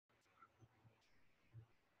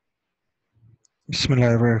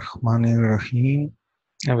Bismillahirrahmanirrahim.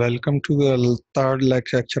 Welcome to the third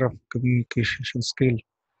lecture of communication skill.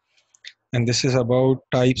 And this is about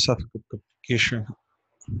types of communication.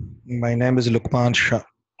 My name is Lukman Shah.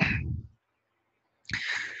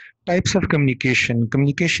 Types of communication.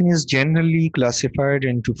 Communication is generally classified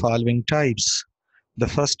into following types. The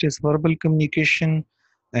first is verbal communication,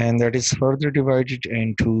 and that is further divided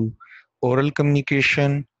into oral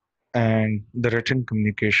communication and the written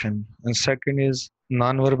communication. And second is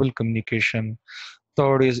nonverbal communication.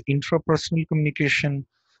 Third is intrapersonal communication.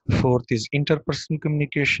 Fourth is interpersonal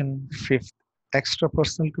communication. Fifth,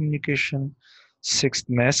 extrapersonal communication. Sixth,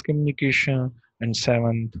 mass communication. And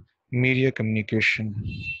seventh, media communication.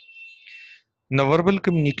 Now, verbal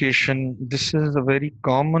communication, this is a very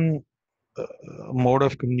common mode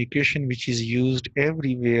of communication which is used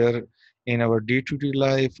everywhere in our day-to-day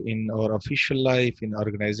life, in our official life, in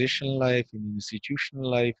organizational life, in institutional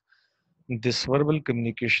life. This verbal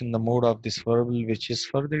communication, the mode of this verbal, which is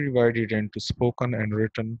further divided into spoken and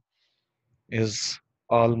written, is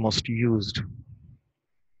almost used.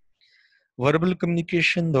 Verbal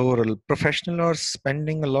communication, the oral. Professionals are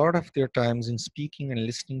spending a lot of their times in speaking and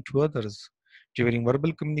listening to others. During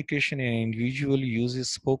verbal communication, an individual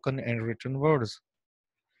uses spoken and written words.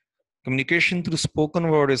 Communication through spoken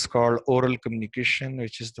word is called oral communication,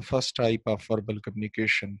 which is the first type of verbal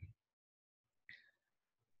communication.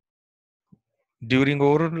 During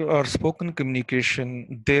oral or spoken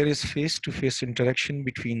communication, there is face-to-face interaction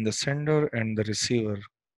between the sender and the receiver.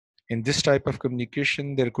 In this type of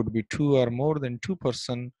communication, there could be two or more than two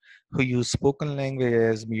persons who use spoken language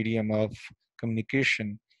as medium of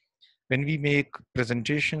communication. When we make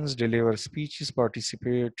presentations, deliver speeches,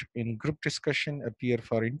 participate in group discussion, appear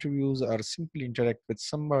for interviews, or simply interact with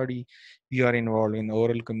somebody, we are involved in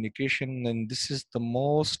oral communication. And this is the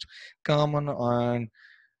most common and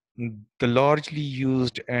the largely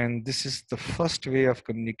used, and this is the first way of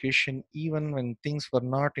communication. Even when things were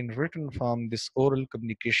not in written form, this oral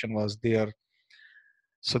communication was there.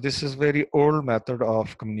 So this is very old method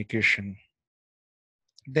of communication.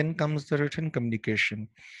 Then comes the written communication.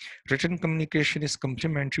 Written communication is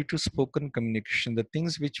complementary to spoken communication. The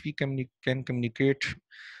things which we can communicate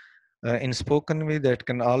in spoken way, that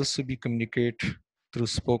can also be communicated through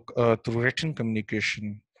written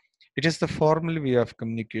communication. It is the formal way of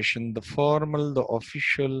communication. The formal, the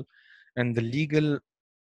official, and the legal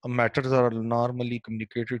matters are normally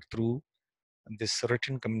communicated through this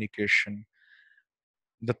written communication.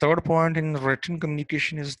 The third point in written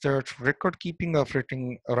communication is that record keeping of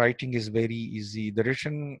writing is very easy. The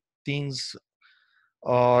written things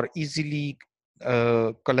are easily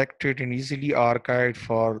collected and easily archived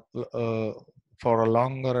for a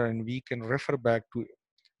longer, and we can refer back to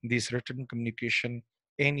this written communication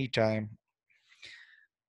anytime.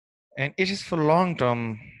 And it is for long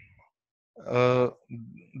term. Uh,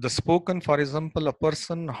 the spoken, for example, a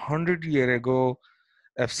person 100 years ago,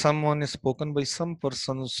 if someone is spoken by some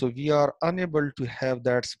person, so we are unable to have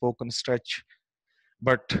that spoken stretch.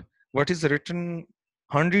 But what is written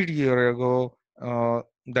 100 years ago,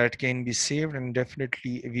 that can be saved, and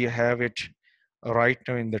definitely we have it right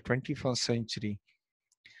now in the 21st century.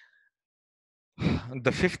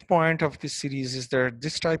 The fifth point of this series is that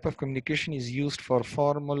this type of communication is used for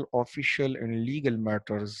formal, official, and legal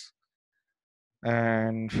matters.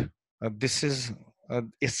 And this is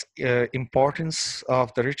its importance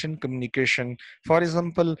of the written communication. For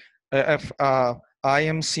example, if I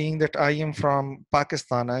am saying that I am from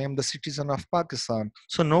Pakistan, I am the citizen of Pakistan,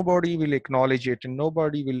 so nobody will acknowledge it and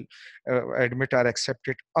nobody will admit or accept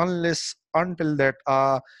it unless until that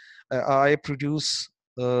I produce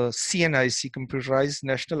CNIC, computerized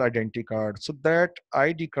national identity card. So that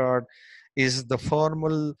ID card is the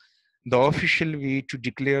formal, the official way to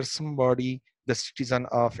declare somebody the citizen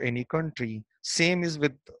of any country. Same is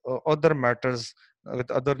with other matters,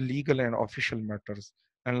 with other legal and official matters.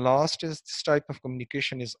 And last is this type of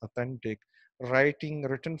communication is authentic. Writing,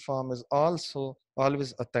 written form is also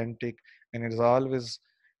always authentic, and it is always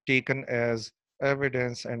taken as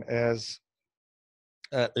evidence and as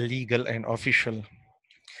legal and official.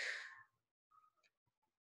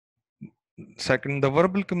 Second, the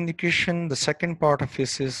verbal communication, the second part of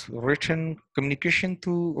this is written communication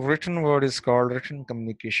through written word is called written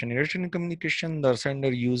communication. In written communication, the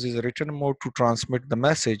sender uses written mode to transmit the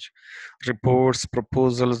message. Reports,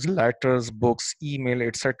 proposals, letters, books, email,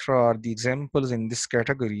 etc. are the examples in this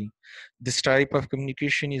category. This type of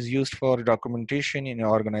communication is used for documentation in an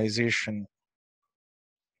organization.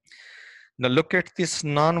 Now look at this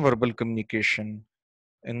non-verbal communication.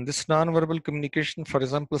 In this non-verbal communication, for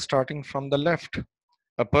example, starting from the left,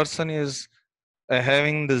 a person is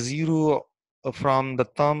having the zero from the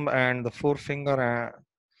thumb and the forefinger.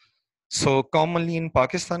 So commonly in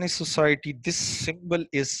Pakistani society, this symbol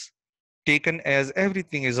is taken as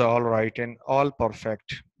everything is all right and all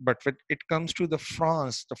perfect. But when it comes to the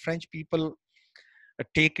France, the French people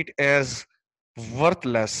take it as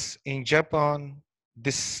worthless. In Japan,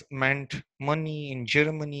 this meant money. In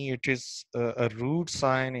Germany, it is a rude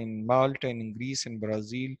sign. In Malta and in Greece and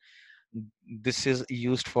Brazil, this is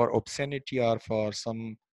used for obscenity or for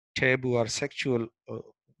some taboo or sexual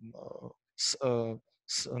s- uh,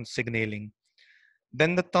 signaling.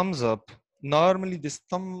 Then the thumbs up. Normally, this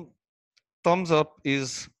thumbs up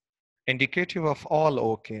is indicative of all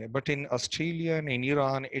okay, but in Australia and in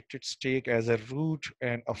Iran, it's taken as a rude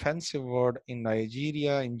and offensive word. In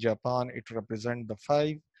Nigeria, in Japan, it represents the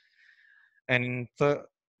five, and in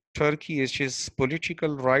Turkey, it is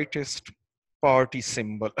political rightist party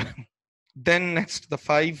symbol. Then next, the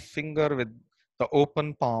five finger with the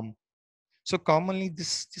open palm. So commonly,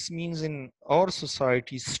 this means in our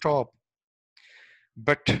society, stop.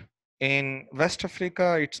 But in West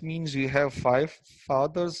Africa, it means you have five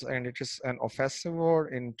fathers, and it is an offensive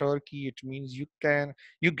word. In Turkey, it means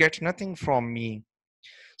you get nothing from me.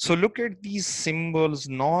 So look at these symbols,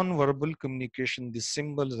 non-verbal communication, these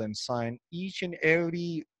symbols and sign. Each and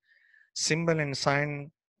every symbol and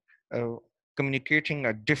sign uh, communicating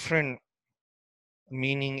a different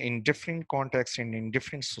meaning in different contexts and in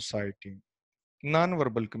different society.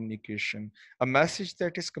 Non-verbal communication, a message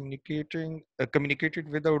that is communicated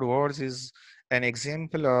without words, is an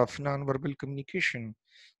example of non-verbal communication.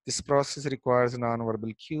 This process requires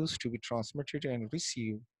non-verbal cues to be transmitted and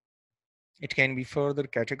received. It can be further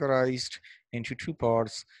categorized into two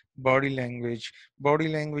parts: body language,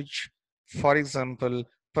 for example,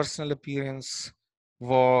 personal appearance,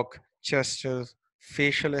 walk, gestures,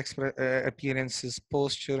 appearances,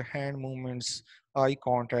 posture, hand movements, eye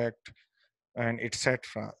contact, and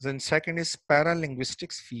etc. Then second is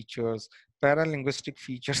paralinguistics features. Paralinguistic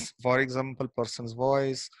features, for example, person's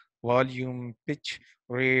voice, volume, pitch,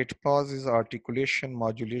 rate, pauses, articulation,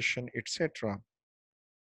 modulation, etc.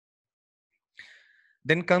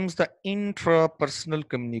 Then comes the intrapersonal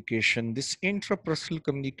communication. This intrapersonal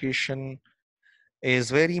communication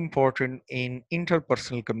is very important in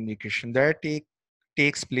interpersonal communication that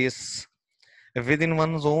takes place within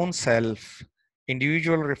one's own self.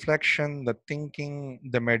 Individual reflection, the thinking,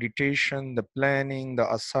 the meditation, the planning,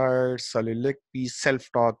 the aside, soliloquy,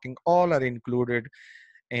 self-talking, all are included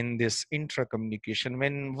in this intra-communication.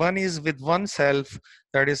 When one is with oneself,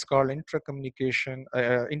 that is called intra-communication,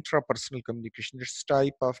 intrapersonal communication. This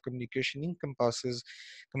type of communication encompasses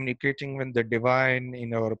communicating with the divine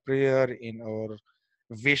in our prayer, in our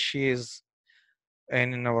wishes,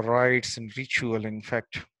 and in our rites and ritual. In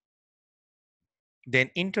fact,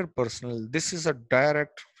 then interpersonal, this is a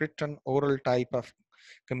direct written oral type of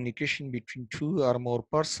communication between two or more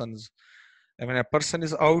persons. And when a person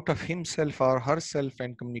is out of himself or herself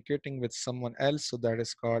and communicating with someone else, so that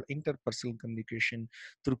is called interpersonal communication.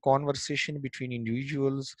 Through conversation between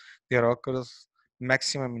individuals, there occurs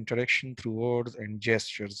maximum interaction through words and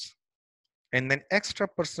gestures. And then extra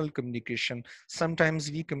personal communication.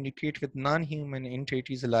 Sometimes we communicate with non-human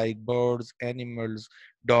entities like birds, animals,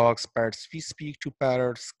 dogs, pets. We speak to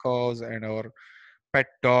parrots, cows, and our pet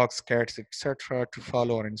dogs, cats, etc. to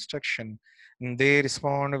follow our instruction. And they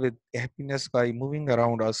respond with happiness by moving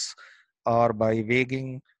around us or by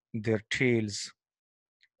wagging their tails.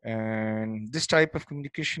 And this type of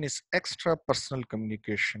communication is extra personal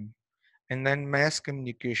communication. And then mass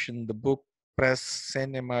communication, the book, press,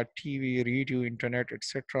 cinema, TV, radio, internet,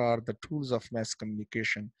 etc. are the tools of mass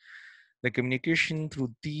communication. The communication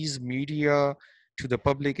through these media to the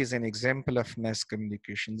public is an example of mass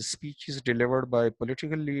communication. The speeches delivered by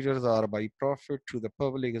political leaders or by prophet to the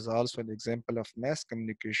public is also an example of mass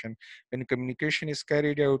communication. When communication is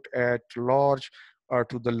carried out at large or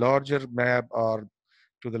to the larger map or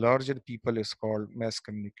to the larger people is called mass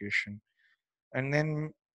communication. And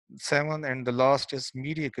then seven and the last is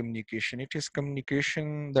media communication. It is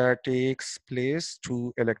communication that takes place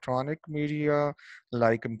through electronic media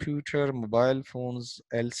like computer, mobile phones,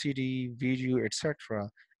 LCD, video, etc.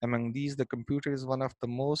 Among these, the computer is one of the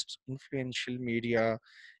most influential media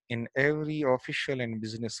in every official and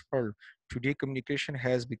business world. Today, communication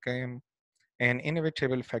has become an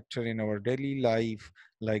inevitable factor in our daily life,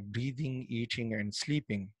 like breathing, eating, and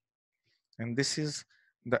sleeping. And this is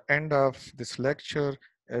the end of this lecture.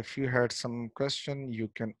 If you had some question, you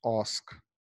can ask.